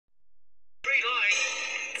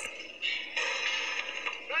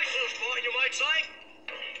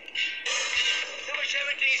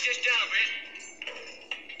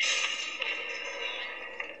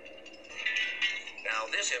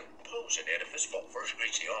imposing edifice what first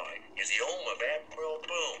greets the eye is the home of Admiral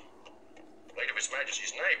Boom, late of His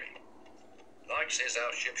Majesty's Navy. Like says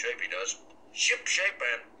our ship-shape he does, ship-shape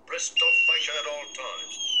and Bristol fashion at all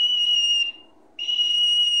times.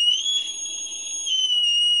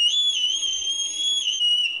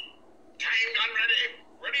 Time gun ready.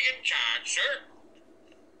 Ready in charge, sir.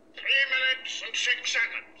 3 minutes and 6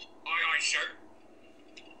 seconds. Aye, aye, sir.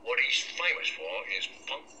 What he's famous for is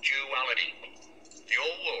punctuality. The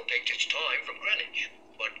old world takes its time from Greenwich,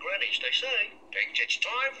 but Greenwich, they say, takes its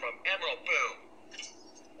time from Emerald Boom.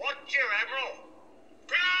 What's your Emerald?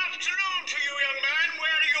 Good afternoon to you, young man.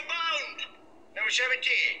 Where are you bound? Number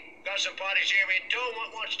 17. Got some parties here in tow.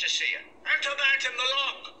 What wants to see you? Enter that in the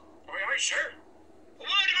log. Aye, aye, sir. A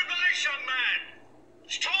word of advice, young man.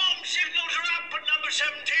 Storm signals are up at number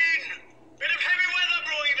 17. Bit of heavy weather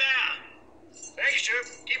brewing there. Thank you, sir.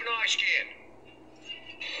 Keep an eye skinned.